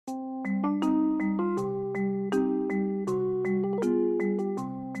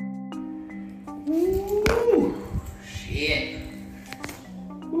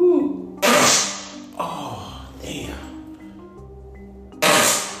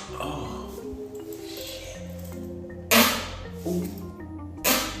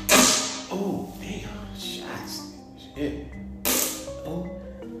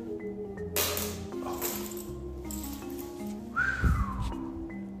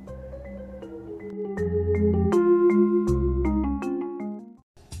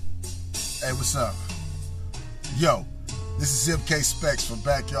What's up? Yo, this is MK Specs from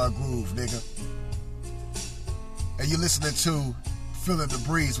Backyard Groove, nigga. And you're listening to Feeling the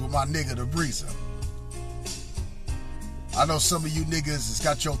Breeze with my nigga, The Breezer. I know some of you niggas has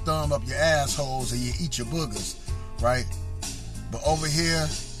got your thumb up your assholes and you eat your boogers, right? But over here,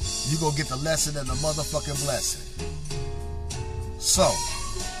 you gonna get the lesson and the motherfucking blessing. So,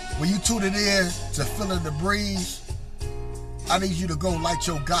 when you tuning in to Feeling the Breeze, I need you to go light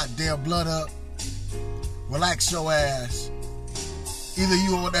your goddamn blood up, relax your ass. Either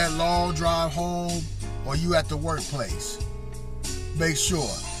you on that long drive home or you at the workplace. Make sure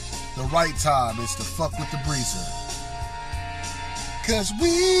the right time is to fuck with the breezer. Cause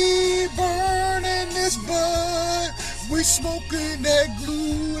we burning this bud, we smoking that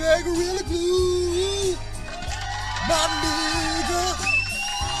glue, that Gorilla Glue. My nigga,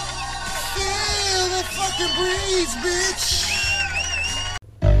 feel the fucking breeze, bitch.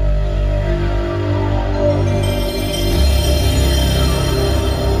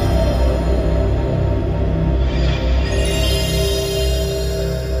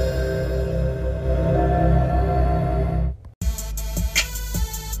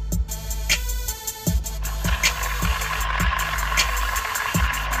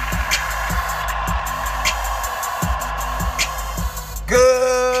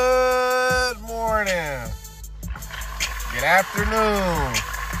 Afternoon,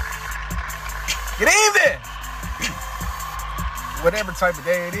 good evening, whatever type of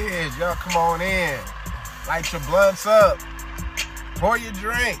day it is, y'all come on in, light your blunts up, pour your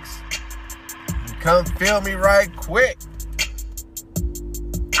drinks, and come feel me right quick.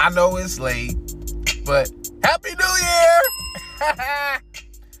 I know it's late, but Happy New Year!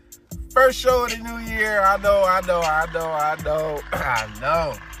 First show of the new year. I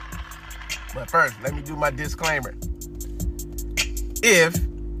know. But first, let me do my disclaimer. If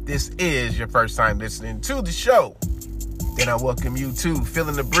this is your first time listening to the show, then I welcome you to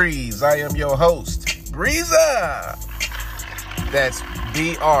Feeling the Breeze. I am your host, Breezer. That's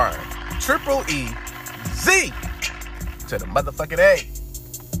B-R-E-E-Z to the motherfucking A.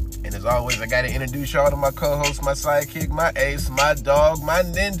 And as always, I gotta introduce y'all to my co-host, my sidekick, my ace, my dog, my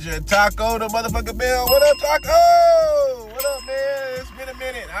ninja, Taco, the motherfucking Bill. What up, Taco? What up, man? It's been a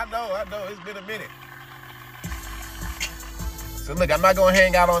minute. I know. It's been a minute. So look, I'm not going to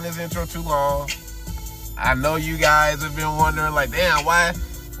hang out on this intro too long. I know you guys have been wondering, like, damn, why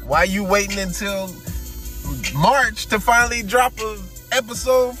you waiting until March to finally drop an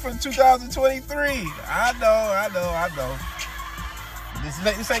episode for 2023? I know.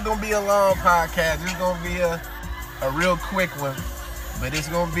 This ain't going to be a long podcast. This is going to be a real quick one. But it's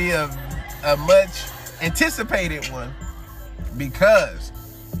going to be a much anticipated one because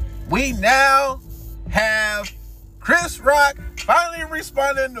we now have Chris Rock finally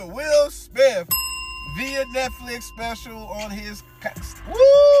responding to Will Smith via Netflix special on his...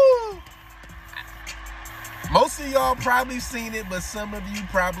 Woo! Most of y'all probably seen it, but some of you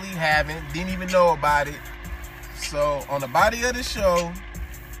probably haven't. Didn't even know about it. So, on the body of the show,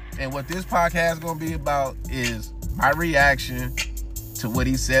 and what this podcast is going to be about is my reaction to what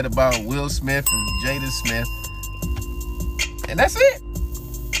he said about Will Smith and Jada Smith. And that's it.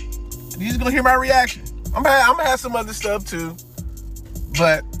 You're just going to hear my reaction. I'm gonna have some other stuff too,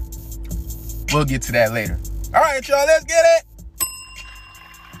 but we'll get to that later. All right, y'all, let's get it.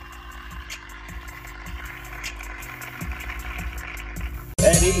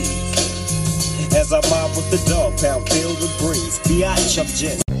 At ease, as I mob with the dog pound, feel the breeze. Biatch, I'm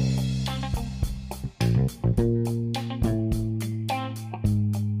just.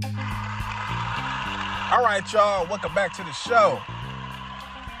 All right, y'all, welcome back to the show.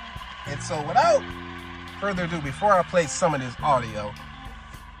 And so, without further ado, before I play some of this audio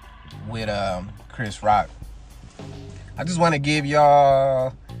with Chris Rock, I just want to give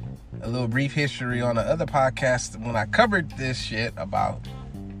y'all a little brief history on the other podcast when I covered this shit about,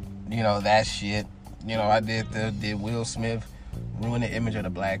 that shit. I did Will Smith ruin the image of the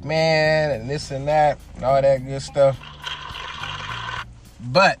black man and this and that and all that good stuff.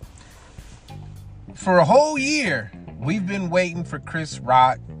 But for a whole year, we've been waiting for Chris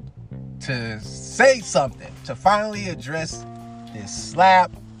Rock to say something, to finally address this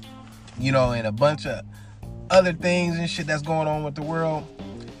slap, and a bunch of other things and shit that's going on with the world.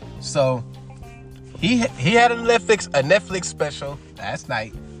 So he had a Netflix special last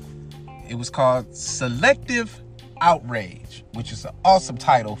night. It was called Selective Outrage, which is an awesome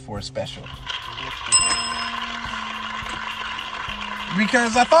title for a special.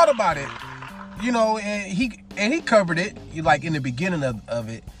 Because I thought about it, and he covered it like in the beginning of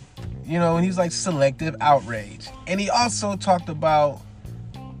it. And he's like selective outrage. And he also talked about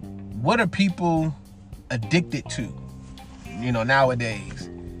what are people addicted to, nowadays?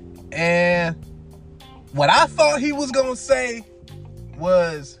 And what I thought he was going to say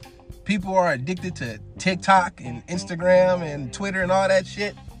was people are addicted to TikTok and Instagram and Twitter and all that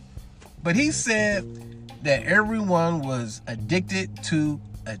shit. But he said that everyone was addicted to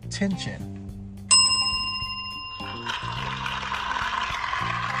attention.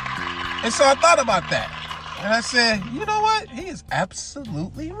 And so I thought about that. And I said, you know what? He is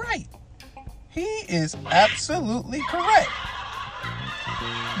absolutely right. He is absolutely correct.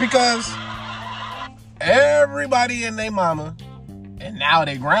 Because everybody and their mama, and now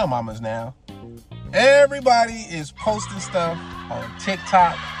they grandmamas now, everybody is posting stuff on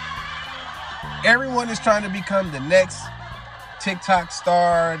TikTok. Everyone is trying to become the next TikTok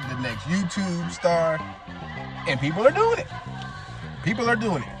star, the next YouTube star. And people are doing it. People are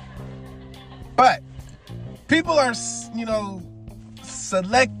doing it. But people are,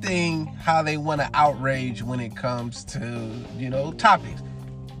 selecting how they want to outrage when it comes to, topics.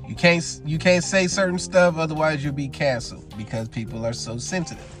 You can't say certain stuff, otherwise you'll be canceled because people are so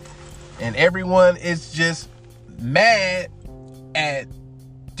sensitive. And everyone is just mad at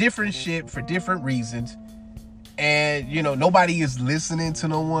different shit for different reasons. And, nobody is listening to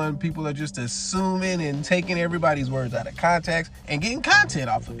no one. People are just assuming and taking everybody's words out of context and getting content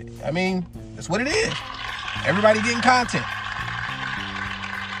off of it. I mean, that's what it is. Everybody getting content.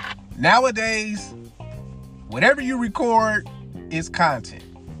 Nowadays, whatever you record is content.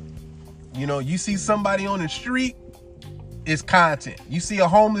 You see somebody on the street, it's content. You see a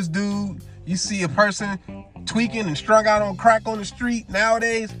homeless dude, you see a person tweaking and strung out on crack on the street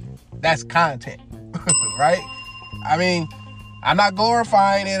nowadays, that's content, right? I mean, I'm not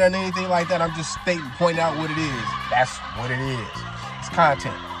glorifying it or anything like that. I'm just pointing out what it is. That's what it is. It's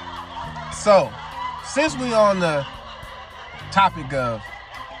content. So, since we on the topic of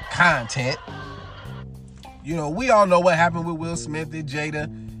content, we all know what happened with Will Smith and Jada,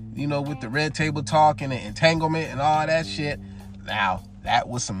 with the Red Table Talk and the entanglement and all that shit. Now, that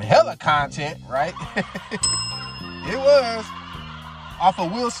was some hella content, right? It was off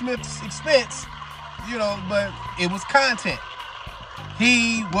of Will Smith's expense, but it was content.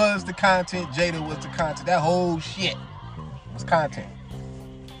 He was the content. Jada was the content. That whole shit was content.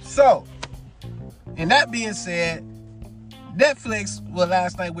 So, and that being said, Netflix,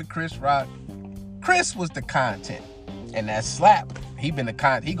 last night with Chris Rock, Chris was the content. And that slap, he gonna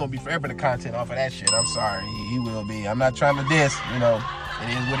be forever the content off of that shit. I'm sorry, he will be. I'm not trying to diss, it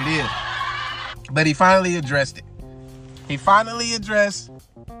is what it is. But he finally addressed it. He finally addressed,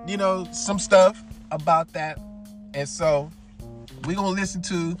 some stuff about that. And so, we're gonna listen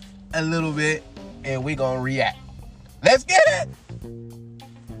to a little bit and we're gonna react. Let's get it!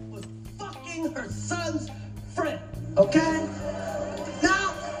 Was fucking her son's friend, okay?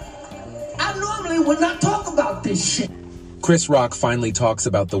 Now, I normally would not talk about this shit. Chris Rock finally talks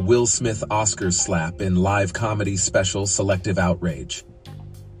about the Will Smith Oscars slap in live comedy special Selective Outrage.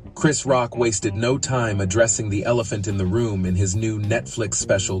 Chris Rock wasted no time addressing the elephant in the room in his new Netflix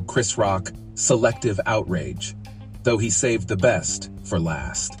special, Chris Rock Selective Outrage, though he saved the best for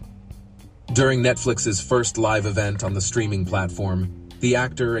last. During Netflix's first live event on the streaming platform, the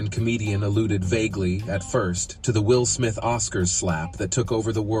actor and comedian alluded vaguely, at first, to the Will Smith Oscars slap that took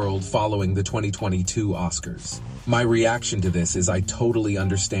over the world following the 2022 Oscars. My reaction to this is I totally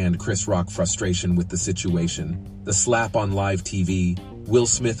understand Chris Rock's frustration with the situation. The slap on live TV, Will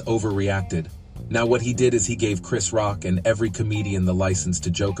Smith overreacted. Now what he did is he gave Chris Rock and every comedian the license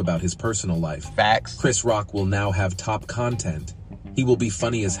to joke about his personal life. Facts. Chris Rock will now have top content. He will be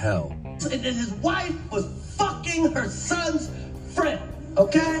funny as hell. And his wife was fucking her son's friend,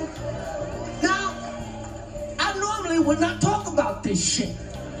 okay? Now, I normally would not talk about this shit.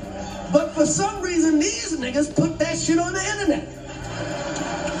 But for some reason, these niggas put that shit on the internet.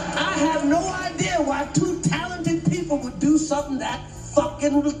 I have no idea why two talented people would do something that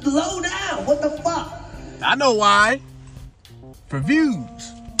fucking low down. What the fuck? I know why. For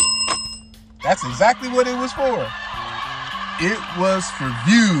views. That's exactly what it was for. It was for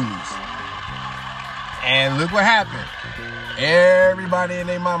views. And look what happened. Everybody and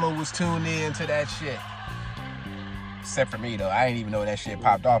their mama was tuned in to that shit. Except for me, though. I didn't even know that shit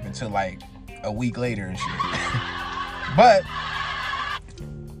popped off until like a week later and shit. But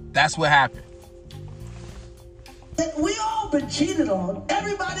that's what happened. We all been cheated on.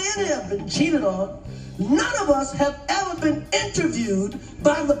 Everybody in here have been cheated on. None of us have ever been interviewed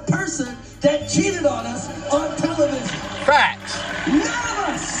by the person that cheated on us on television. Facts. None of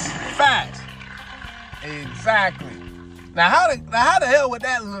us. Facts. Exactly. Now how the hell would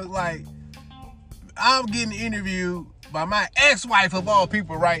that look like? I'm getting interviewed by my ex-wife of all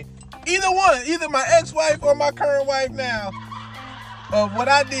people, right? Either one, either my ex-wife or my current wife now, of what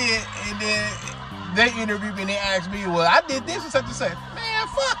I did, and then they interviewed me and they asked me, well, I did this and such and such. Man,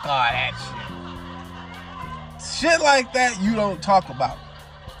 fuck all that shit. Shit like that you don't talk about.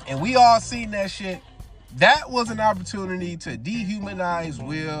 And we all seen that shit. That was an opportunity to dehumanize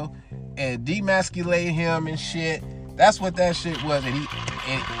Will and demasculate him and shit. That's what that shit was. And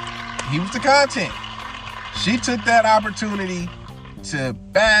he was the content. She took that opportunity to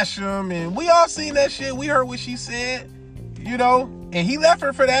bash him, and we all seen that shit. We heard what she said, you know, and he left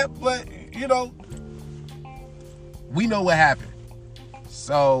her for that, but, you know, we know what happened.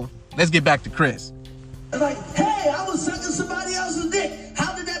 So, let's get back to Chris. Like, hey, I was sucking somebody else's dick.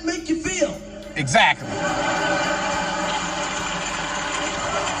 How did that make you feel? Exactly.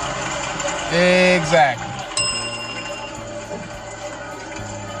 Exactly.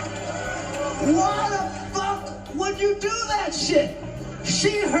 Why the fuck would you do that shit?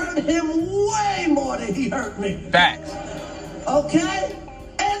 She hurt him way more than he hurt me. Facts. Okay?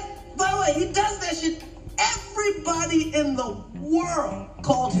 And by the way, he does that shit. Everybody in the world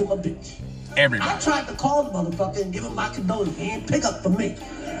called him a bitch. Everybody. I tried to call the motherfucker and give him my condolences. He didn't pick up for me.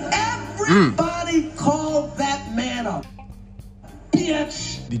 Everybody called that man a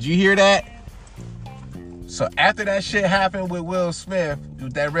bitch. Did you hear that? So after that shit happened with Will Smith,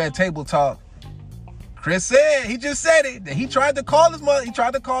 with that Red Table Talk, Chris said, he just said it, that he tried to call his mother, he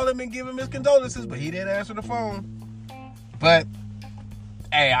tried to call him and give him his condolences, but he didn't answer the phone. But,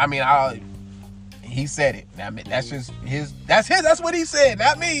 hey, I mean, he said it. I mean, that's what he said,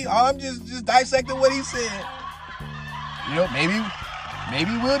 not me. I'm just dissecting what he said. You know, maybe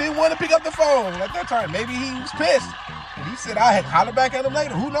Will didn't want to pick up the phone at that time. Maybe he was pissed. And he said, I'll holler back at him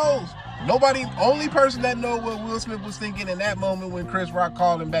later. Who knows? Only person that know what Will Smith was thinking in that moment when Chris Rock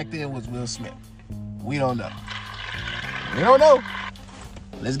called him back then was Will Smith. We don't know.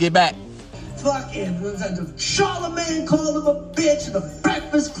 Let's get back. Fucking Charlamagne called him a bitch, and the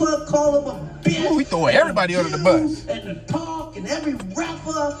Breakfast Club called him a bitch. Ooh, we throwing everybody under the bus. And the Talk, and every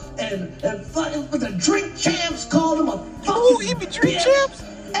rapper, and fucking the Drink Champs called him a fucking even Drink bitch. Champs?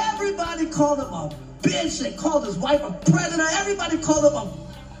 Everybody called him a bitch. They called his wife a predator. Everybody called him a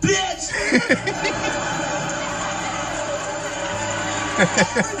bitch.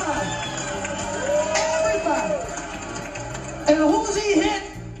 Everybody. And who's he hit?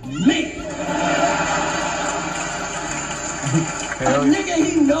 Me. A nigga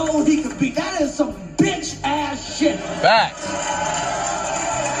he know he could beat. That is some bitch ass shit. Facts.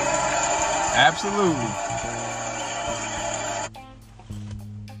 Absolutely.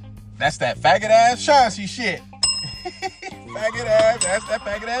 That's that faggot ass Chauncey shit. Faggot ass, that's that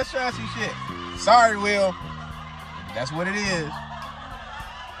faggot ass Chauncey shit. Sorry, Will. That's what it is.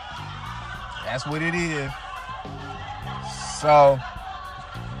 That's what it is. So,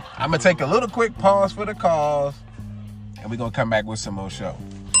 I'm going to take a little quick pause for the calls, and we're going to come back with some more show.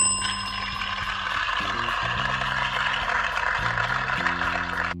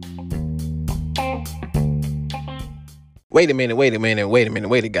 Wait a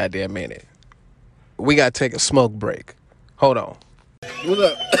goddamn minute. We got to take a smoke break. Hold on. What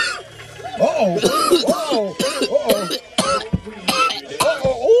up? Uh-oh.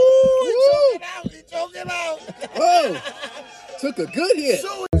 He choked it out. Oh. Took a good hit.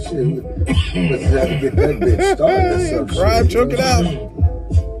 Let's have to get that bitch started. Brian, choke it out.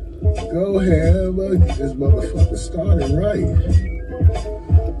 Go ahead, but this motherfucker started right.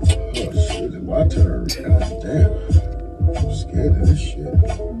 Oh shit, it's my turn. God damn. I'm scared of this shit.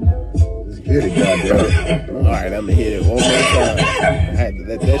 Let's get it, goddamn. All right, I'm gonna hit it one more time. I had to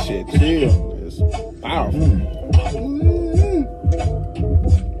let that shit chill. It's powerful.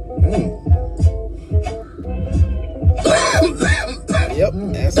 Yep,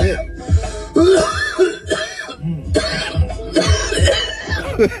 that's it.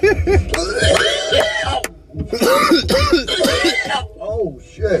 Oh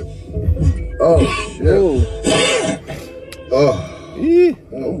shit. Oh shit. Oh.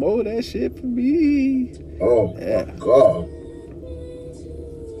 No more of that shit for me. Oh yeah. My God.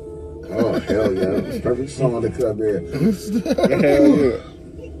 Oh hell yeah. That's the perfect song to come in. Hell yeah.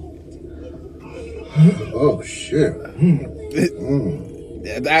 Oh shit.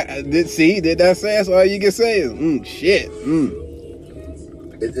 Did I say that's all you can say is shit.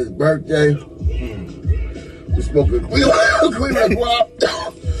 It's his birthday. We're smoking Queen Guap.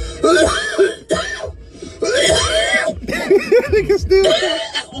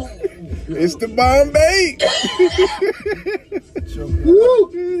 It's the Bombay.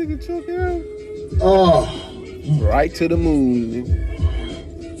 Choke out. Oh. Right to the moon.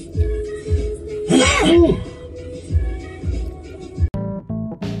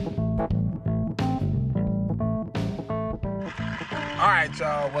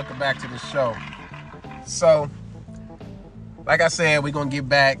 welcome back to the show. So, like I said, we're gonna get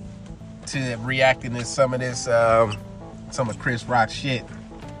back to reacting to some of this, some of Chris Rock's shit.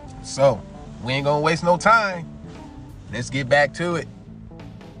 So, we ain't gonna waste no time. Let's get back to it.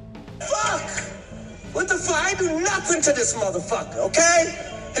 Fuck! What the fuck? I do nothing to this motherfucker, okay?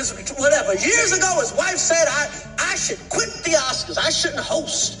 Whatever. Years ago, his wife said I should quit the Oscars. I shouldn't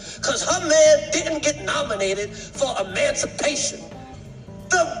host because her man didn't get nominated for Emancipation.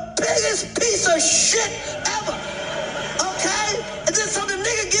 The biggest piece of shit ever. Okay? And then so the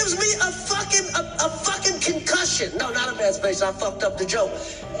nigga gives me a fucking concussion. No, not Emancipation. I fucked up the joke.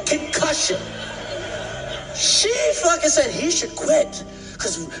 Concussion. She fucking said he should quit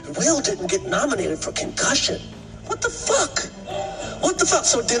because Will didn't get nominated for concussion. What the fuck? What the fuck?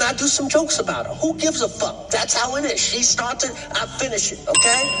 So then I do some jokes about her. Who gives a fuck? That's how it is. She started, I finish it,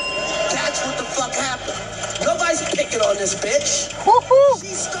 okay? That's what the fuck happened. Nobody's picking on this bitch. Woo-hoo. She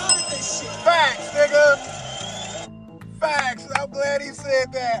started this shit. Facts, nigga. Facts. I'm glad he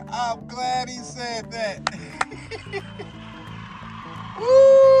said that. I'm glad he said that.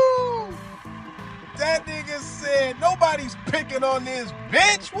 Woo! That nigga said nobody's picking on this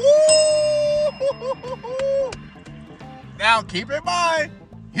bitch. Woo! Now keep in mind,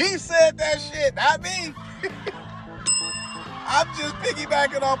 he said that shit, not me. I'm just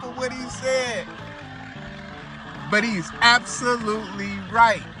piggybacking off of what he said. But he's absolutely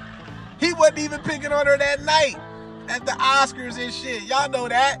right. He wasn't even picking on her that night at the Oscars and shit. Y'all know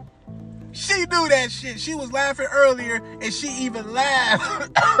that. She knew that shit. She was laughing earlier, and she even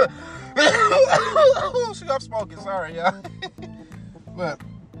laughed. I'm smoking, sorry, y'all. But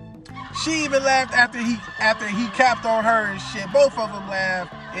she even laughed after he capped on her and shit. Both of them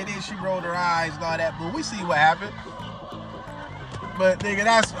laughed, and then she rolled her eyes and all that. But we see what happened. But nigga,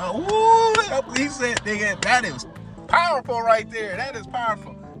 that's he said, nigga, that is powerful right there. That is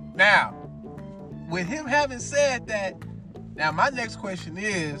powerful. Now, with him having said that, now my next question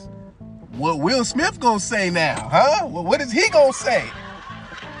is, what Will Smith gonna say now, huh? What is he gonna say?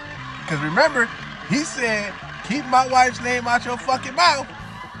 Because remember, he said, keep my wife's name out your fucking mouth.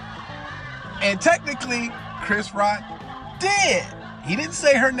 And technically, Chris Rock did. He didn't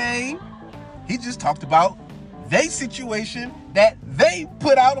say her name. He just talked about their situation that they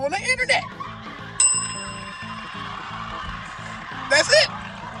put out on the internet. That's it.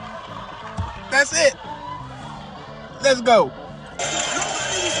 That's it. Let's go.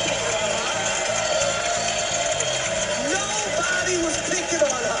 Nobody was picking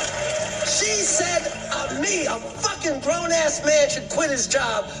on her. She said, me, a fucking grown-ass man should quit his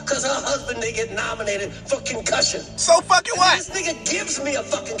job because her husband didn't get nominated for concussion. So fucking what? This nigga gives me a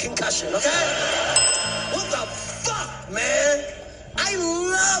fucking concussion, okay? What the fuck, man? I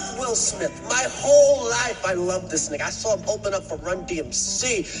love Will Smith. My whole life, I love this nigga. I saw him open up for Run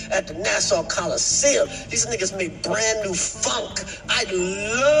DMC at the Nassau Coliseum. These niggas made brand new funk. I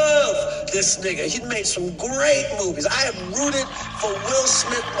love this nigga. He made some great movies. I have rooted for Will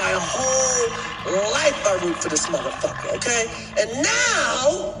Smith my whole life. I root for this motherfucker, okay? And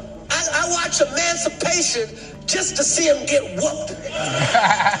now, I watch Emancipation just to see him get whooped.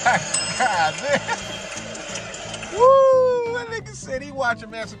 God, man. Woo! That nigga said he watched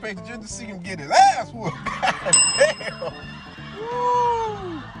Emancipation just to see him get his ass whooped. God damn.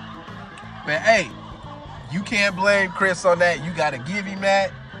 Woo! But hey, you can't blame Chris on that. You gotta give him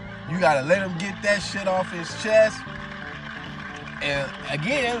that. You gotta let him get that shit off his chest. And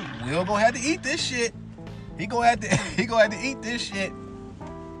again, Will gonna have to eat this shit. He gonna have to eat this shit.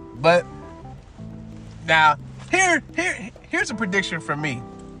 But now, here's a prediction from me.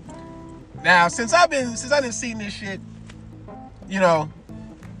 Now, since I didn't see this shit, you know,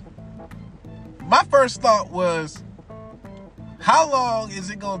 my first thought was, how long is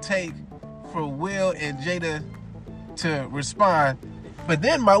it gonna take for Will and Jada to respond? But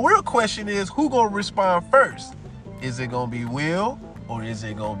then my real question is, who gonna respond first? Is it gonna be Will or is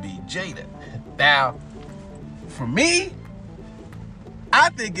it gonna be Jada? Now, for me, I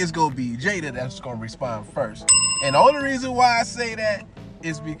think it's gonna be Jada that's gonna respond first. And the only reason why I say that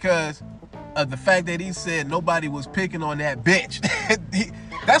is because of the fact that he said nobody was picking on that bitch.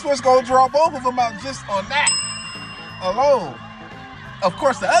 That's what's gonna draw both of them out just on that alone. Of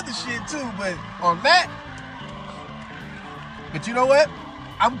course, the other shit too, but on that. But you know what?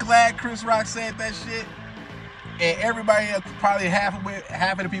 I'm glad Chris Rock said that shit. And everybody else, probably half of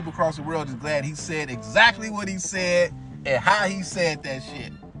the people across the world is glad he said exactly what he said and how he said that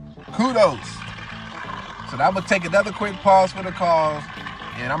shit. Kudos. So now I'm gonna take another quick pause for the cause,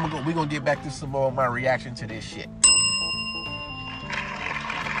 and we're gonna get back to some more of my reaction to this shit.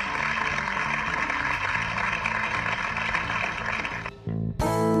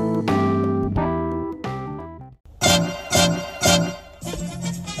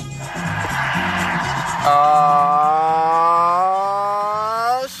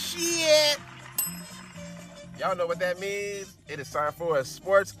 boys. It is time for a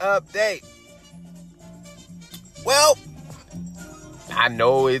sports update. Well, I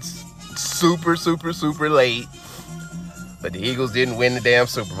know it's super late, but the Eagles didn't win the damn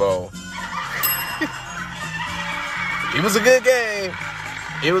Super Bowl. It was a good game.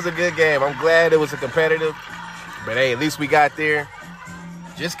 I'm glad it was a competitive, but hey, at least we got there.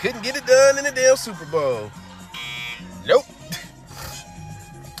 Just couldn't get it done in the damn Super Bowl. Nope.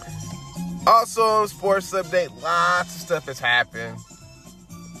 Also, sports update, lots of stuff has happened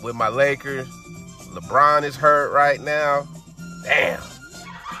with my Lakers. LeBron is hurt right now. Damn.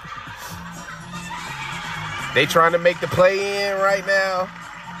 They trying to make the play-in right now.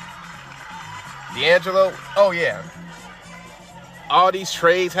 D'Angelo, oh yeah. All these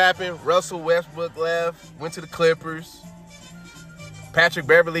trades happened. Russell Westbrook left, went to the Clippers. Patrick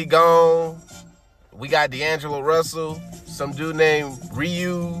Beverly gone. We got D'Angelo Russell. Some dude named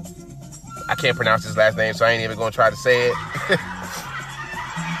Ryu. I can't pronounce his last name, so I ain't even going to try to say it.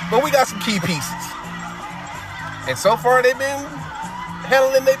 But we got some key pieces. And so far, they've been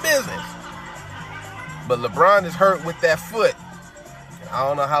handling their business. But LeBron is hurt with that foot. I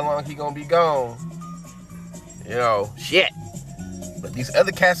don't know how long he going to be gone. You know, shit. But these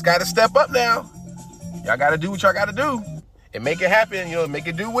other cats got to step up now. Y'all got to do what y'all got to do and make it happen. You know, make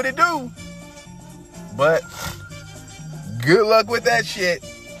it do what it do. But good luck with that shit.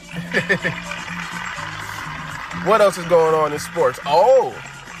 What else is going on in sports? Oh,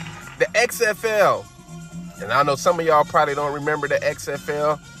 the XFL. And I know some of y'all probably don't remember the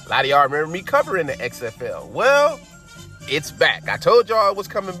XFL. A lot of y'all remember me covering the XFL. Well, it's back. I told y'all it was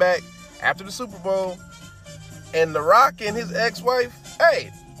coming back after the Super Bowl. And The Rock and his ex-wife,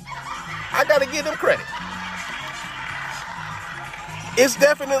 hey, I got to give them credit. It's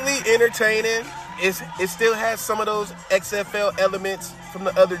definitely entertaining. It still has some of those XFL elements from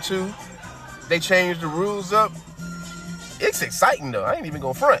the other two. They changed the rules up. It's exciting, though. I ain't even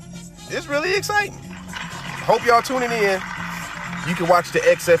gonna front. It's really exciting. Hope y'all tuning in. You can watch the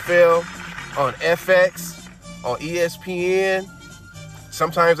XFL on FX, on ESPN.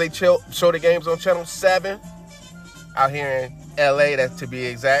 Sometimes they show the games on Channel 7 out here in LA, that's to be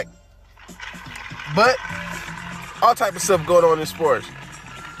exact. But all type of stuff going on in sports.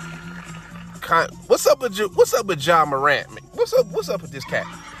 What's up with Ja Morant? What's up with this cat?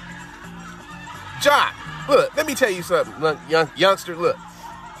 Ja, look, let me tell you something, look, youngster, look.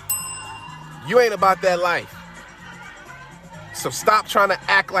 You ain't about that life. So stop trying to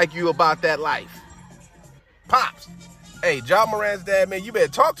act like you about that life. Pops, hey, Ja Morant's dad, man, you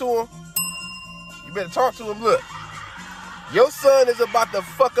better talk to him. You better talk to him. Look, your son is about to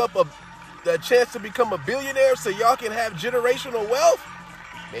fuck up a chance to become a billionaire so y'all can have generational wealth.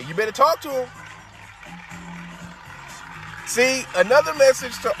 Man, you better talk to him. See, another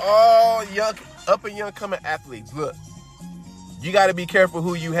message to all young, up and young coming athletes. Look, you got to be careful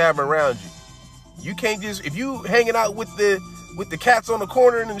who you have around you. You can't just, if you hanging out with the cats on the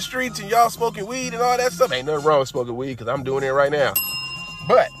corner in the streets and y'all smoking weed and all that stuff, ain't nothing wrong with smoking weed because I'm doing it right now.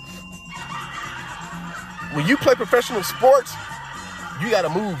 But when you play professional sports, you got to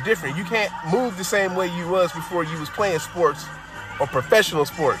move different. You can't move the same way you was before you was playing sports or professional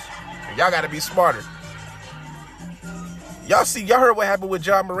sports. Y'all got to be smarter. Y'all heard what happened with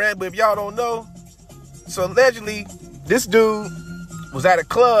Ja Morant, but if y'all don't know, so allegedly, this dude was at a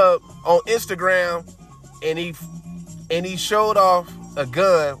club on Instagram, and he showed off a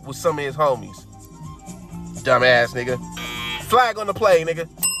gun with some of his homies. Dumbass nigga. Flag on the play, nigga.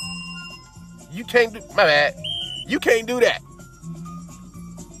 You can't do, my bad. You can't do that.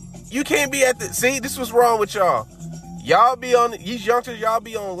 You can't be at the, see, this was wrong with y'all. Y'all be on, these youngsters, y'all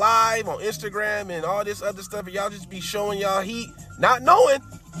be on live, on Instagram and all this other stuff, and y'all just be showing y'all heat, not knowing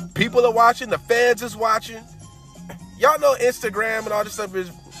people are watching, the feds is watching. Y'all know Instagram and all this stuff is,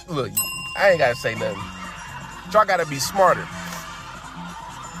 look, I ain't gotta say nothing. Y'all gotta be smarter.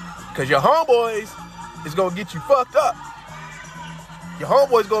 Cause your homeboys is gonna get you fucked up. Your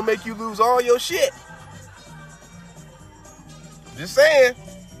homeboys gonna make you lose all your shit. Just saying.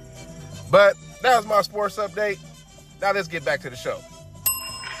 But that was my sports update. Now let's get back to the show.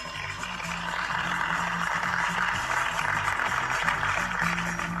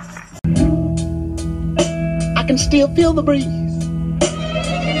 I can still feel the breeze.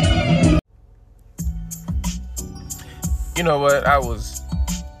 You know what?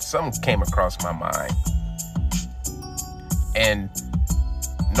 Something came across my mind. And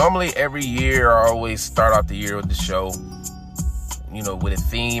normally every year I always start off the year with the show, you know, with a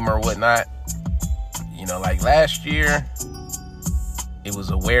theme or whatnot. You know, like last year, it was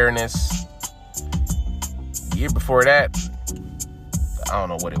awareness. The year before that, I don't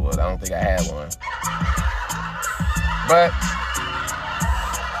know what it was. I don't think I had one. But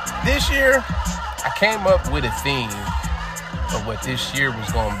this year, I came up with a theme of what this year was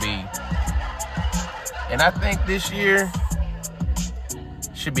going to be. And I think this year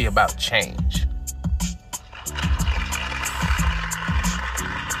should be about change.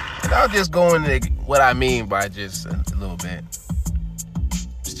 And I'll just go into what I mean by just a little bit.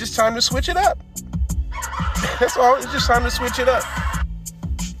 It's just time to switch it up. That's all. It's just time to switch it up.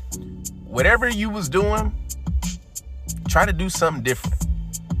 Whatever you was doing, try to do something different.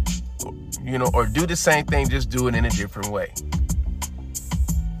 You know, or do the same thing, just do it in a different way.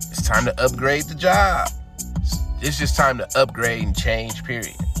 It's time to upgrade the job. It's just time to upgrade and change,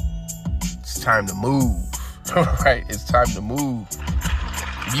 period. It's time to move, right? It's time to move.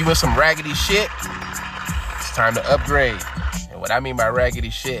 If you in some raggedy shit, it's time to upgrade. And what I mean by raggedy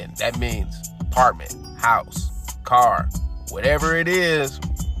shit, that means apartment, house, car, whatever it is,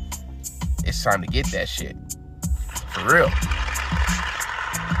 it's time to get that shit. For real.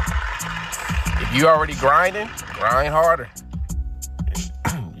 If you already grinding, grind harder.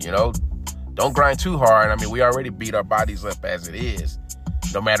 You know, don't grind too hard. I mean, we already beat our bodies up as it is.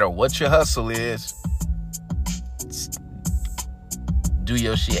 No matter what your hustle is, do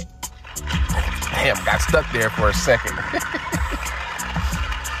your shit. Damn, got stuck there for a second.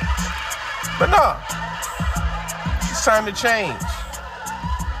 But no, it's time to change.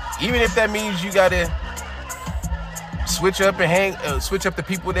 Even if that means you gotta switch up and switch up the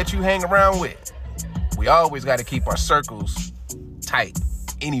people that you hang around with. We always gotta keep our circles tight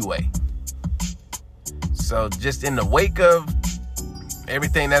anyway. So just in the wake of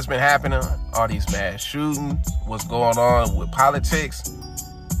everything that's been happening, all these mass shootings, what's going on with politics,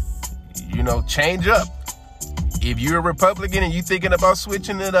 you know, change up. If you're a Republican and you're thinking about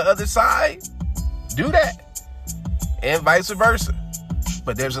switching to the other side, do that. And vice versa.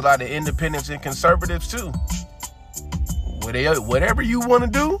 But there's a lot of independents and conservatives too. Whatever you want to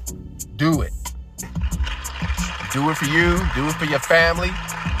do it. Do it for you, do it for your family.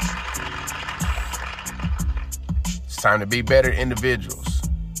 It's time to be better individuals.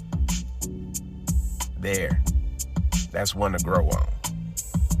 There. That's one to grow on.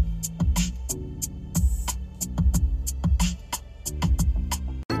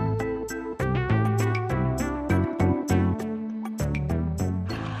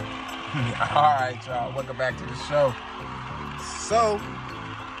 All right, y'all. Welcome back to the show. So,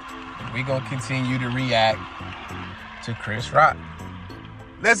 we're going to continue to react to Chris Rock.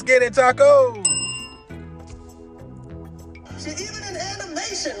 Let's get it, Taco. See, even in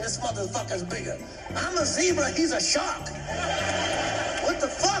animation, this motherfucker's bigger. I'm a zebra, he's a shark. What the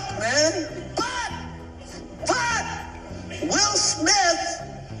fuck, man? But Will Smith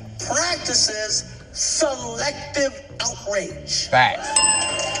practices selective outrage. Facts.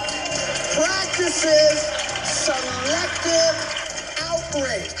 Practices selective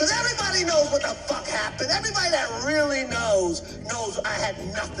outrage. Because everybody knows what the fuck happened. Everybody that really knows I had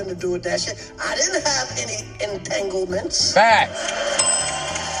nothing to do with that shit. I didn't have any entanglements. Facts.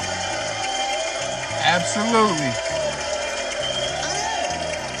 Absolutely.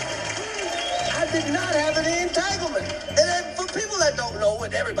 I did not have any entanglement. And then for people that don't know,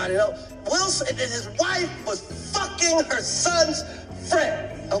 and everybody knows, Will Smith and his wife was fucking her son's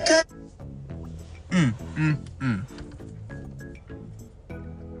friend. Okay?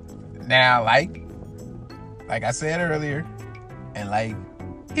 Now, like I said earlier, and like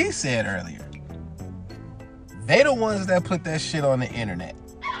he said earlier, they the ones that put that shit on the internet.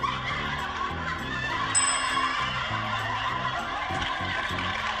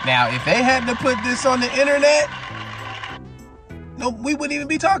 Now, if they had to put this on the internet, no, we wouldn't even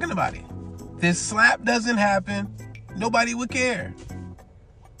be talking about it. This slap doesn't happen, nobody would care.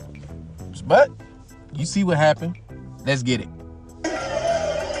 But you see what happened. Let's get it.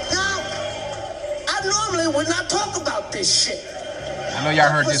 Normally would not talk about this shit. I know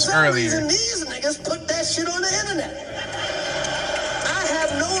y'all heard this earlier. For some reason, these niggas put that shit on the internet. I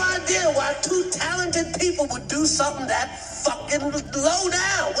have no idea why two talented people would do something that fucking low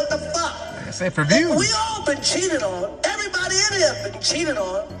down. What the fuck? I said for views. We all been cheated on. Everybody in here has been cheated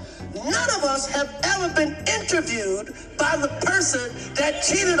on. None of us have ever been interviewed by the person that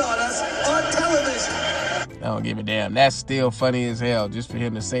cheated on us on television. I don't give a damn. That's still funny as hell just for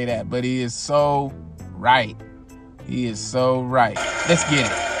him to say that. But he is so right. He is so right. Let's get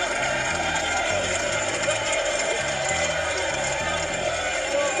it.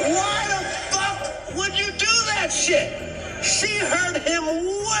 Why the fuck would you do that shit? She hurt him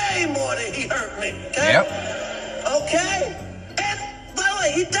way more than he hurt me. Okay? Yep. Okay? And by the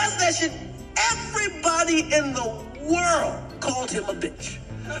way, he does that shit. Everybody in the world called him a bitch.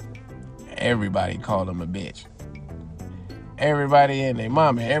 Everybody called him a bitch. everybody and their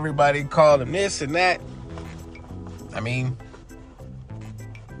mama, everybody called him this and that. I mean,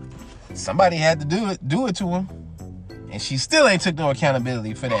 somebody had to do it to him. And she still ain't took no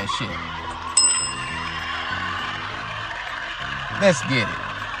accountability for that shit. Let's get it.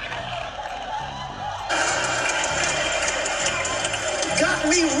 Got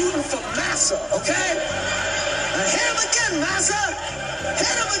me rooting for Massa, okay? Now hit him again, Massa.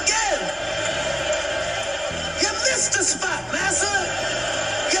 Hit him again. You missed the spot, Massa.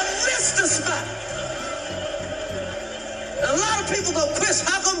 You missed the spot. And a lot of people go, Chris,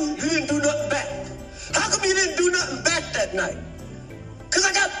 how come you didn't do nothing back? How come you didn't do nothing back that night? Because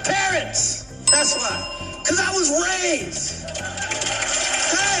I got parents. That's why. Because I was raised.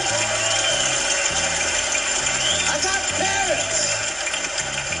 Okay? I got parents.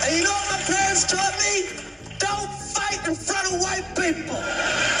 And you know what my parents taught me? Don't fight in front of white people.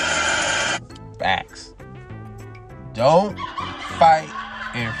 Facts. Don't fight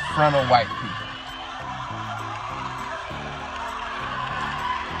in front of white people.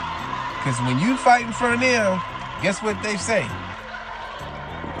 Because when you fight in front of them, guess what they say?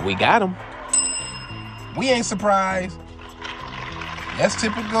 We got them. We ain't surprised. That's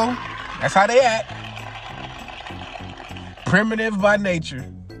typical. That's how they act. Primitive by nature.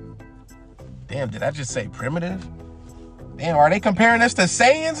 Damn, did I just say primitive? Damn, are they comparing us to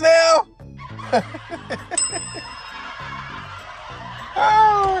Saiyans now?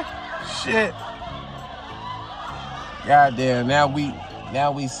 Oh, shit. Goddamn, now we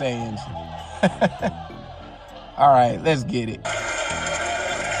Saiyans. All right, let's get it.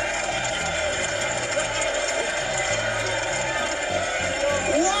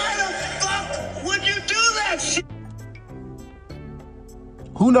 Why the fuck would you do that shit?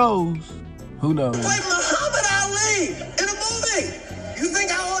 Who knows? Who knows? Play Muhammad Ali in a movie. You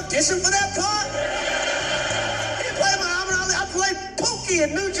think I auditioned for that part? I didn't play Muhammad Ali. I played Pookie in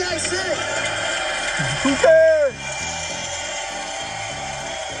New Jack City. Who cares?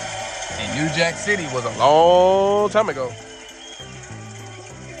 And New Jack City was a long time ago.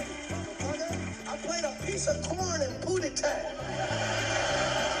 I played a piece of corn in Pootie Tang.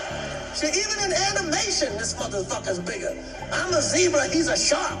 Shit, even in animation, this motherfucker's bigger. I'm a zebra, he's a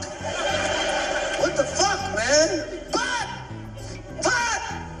shark. What the fuck, man? But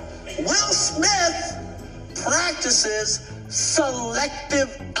Will Smith practices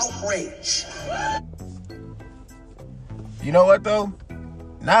selective outrage. You know what, though?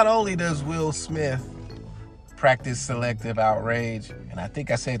 Not only does Will Smith practice selective outrage, and I think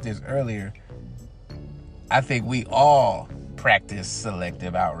I said this earlier, I think we all practice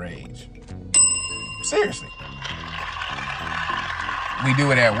selective outrage. Seriously. We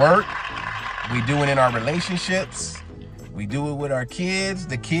do it at work. We do it in our relationships. We do it with our kids.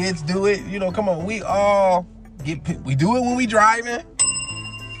 The kids do it. You know, come on. We do it when we driving.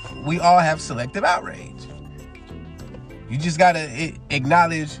 We all have selective outrage. You just gotta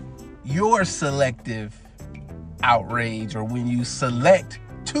acknowledge your selective outrage, or when you select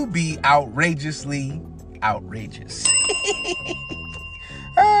to be outrageously outrageous.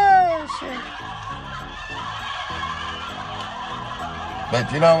 Oh, shit.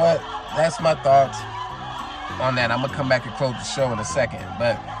 But you know what? That's my thoughts on that. I'm gonna come back and close the show in a second.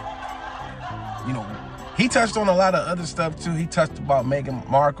 But, you know, he touched on a lot of other stuff too. He touched about Meghan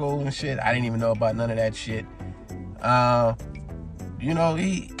Markle and shit. I didn't even know about none of that shit. You know,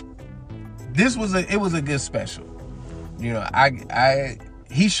 it was a good special. You know,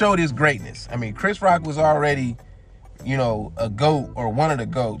 he showed his greatness. I mean, Chris Rock was already, you know, a GOAT or one of the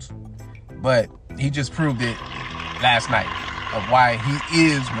GOATs, but he just proved it last night of why he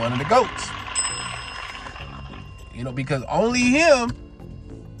is one of the GOATs. You know, because only him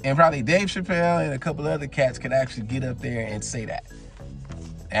and probably Dave Chappelle and a couple other cats could actually get up there and say that.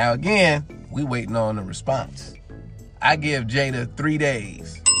 Now again, we waiting on the response. I give Jada 3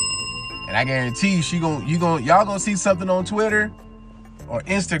 days, and I guarantee you, y'all gonna see something on Twitter or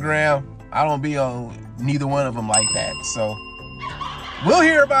Instagram. I don't be on neither one of them like that, so we'll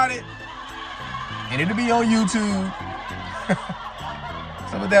hear about it, and it'll be on YouTube.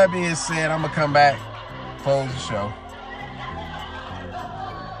 So with that being said, I'm gonna come back, close the show.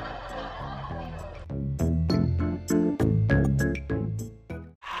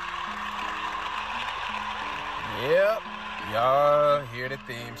 Yep, y'all hear the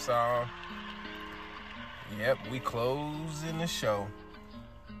theme song. Yep, we closing the show.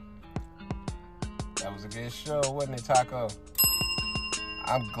 That was a good show, wasn't it, Taco?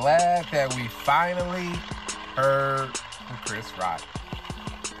 I'm glad that we finally heard from Chris Rock.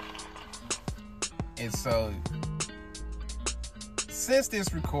 And so, since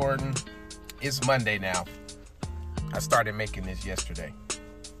this recording, it's Monday now. I started making this yesterday.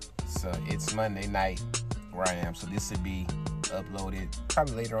 So it's Monday night where I am. So this will be uploaded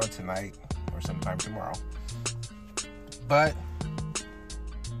probably later on tonight or sometime tomorrow. But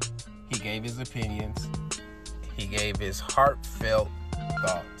he gave his opinions. He gave his heartfelt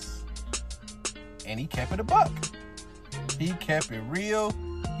thoughts. And he kept it a buck. He kept it real.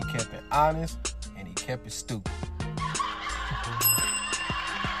 He kept it honest. And he kept it stupid.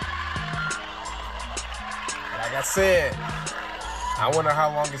 Like I said, I wonder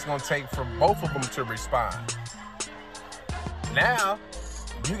how long it's going to take for both of them to respond. Now,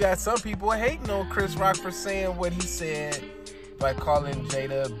 you got some people hating on Chris Rock for saying what he said by calling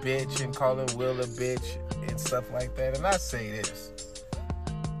Jada a bitch and calling Will a bitch and stuff like that. And I say this.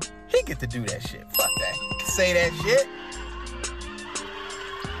 He get to do that shit. Fuck that. He can say that shit.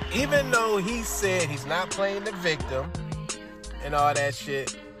 Even though he said he's not playing the victim and all that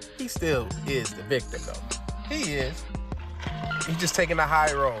shit, he still is the victim though. He is. He's just taking the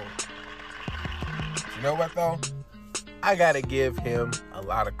high road. You know what though? I gotta give him a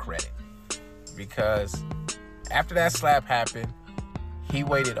lot of credit. Because after that slap happened, he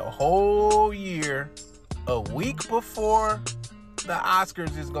waited a whole year, a week before the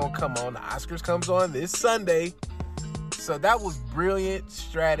Oscars is gonna come on. The Oscars comes on this Sunday. So that was brilliant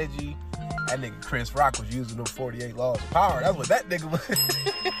strategy. That nigga Chris Rock was using them 48 laws of power. That's what that nigga was.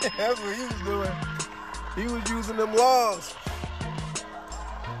 That's what he was doing. He was using them laws.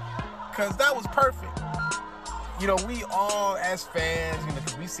 Cause that was perfect. You know, we all as fans, you know,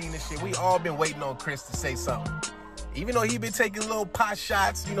 cause we seen this shit, we all been waiting on Chris to say something. Even though he been taking little pot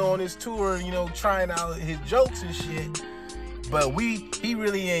shots, you know, on his tour, you know, trying out his jokes and shit. But he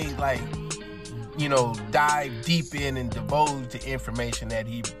really ain't like, you know, dive deep in and divulge the information that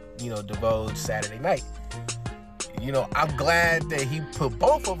he, you know, divulged Saturday night. You know, I'm glad that he put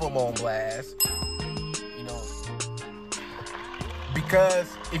both of them on blast. You know, because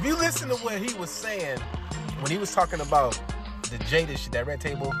if you listen to what he was saying when he was talking about the Jada shit, that Red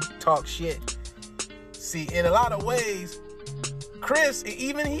Table Talk shit. See, in a lot of ways, Chris, he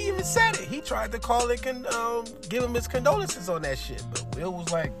even said it. He tried to call it, give him his condolences on that shit. But Will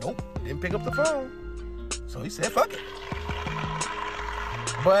was like, nope, didn't pick up the phone. So he said, fuck it.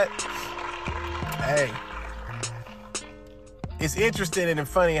 But, hey, it's interesting and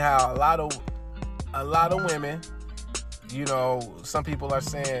funny how a lot of women, you know, some people are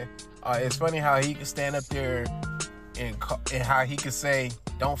saying, it's funny how he can stand up there and how he can say,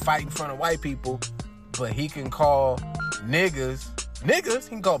 don't fight in front of white people, but he can call niggas, he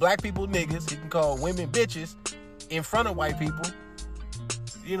can call black people niggas, he can call women bitches in front of white people.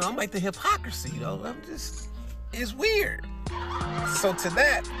 You know, I'm like the hypocrisy, though. It's weird. So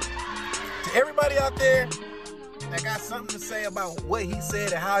to everybody out there that got something to say about what he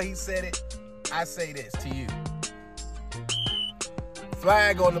said and how he said it, I say this to you.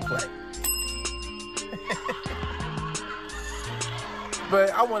 Flag on the play.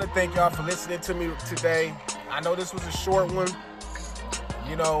 But I want to thank y'all for listening to me today. I know this was a short one.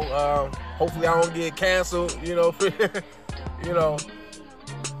 You know, hopefully I don't get canceled, you know, you know.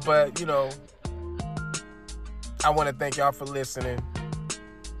 But, you know, I want to thank y'all for listening.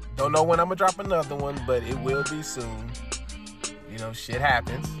 Don't know when I'm going to drop another one, but it will be soon. You know, shit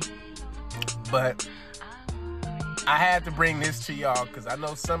happens. But I had to bring this to y'all because I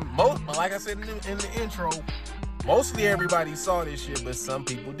know but like I said in the intro, mostly everybody saw this shit, but some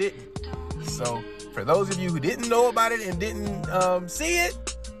people didn't. So for those of you who didn't know about it and didn't see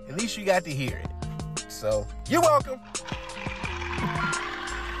it, at least you got to hear it. So you're welcome.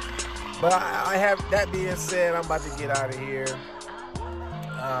 But I have that being said, I'm about to get out of here.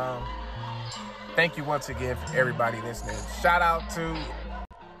 Thank you once again for everybody listening. Shout out to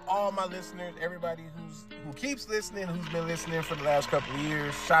all my listeners, everybody who keeps listening, who's been listening for the last couple of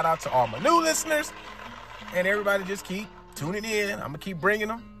years. Shout out to all my new listeners. And everybody just keep tuning in. I'm going to keep bringing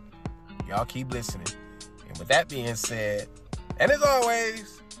them. Y'all keep listening. And with that being said, and as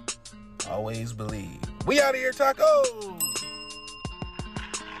always believe. We out of here, tacos.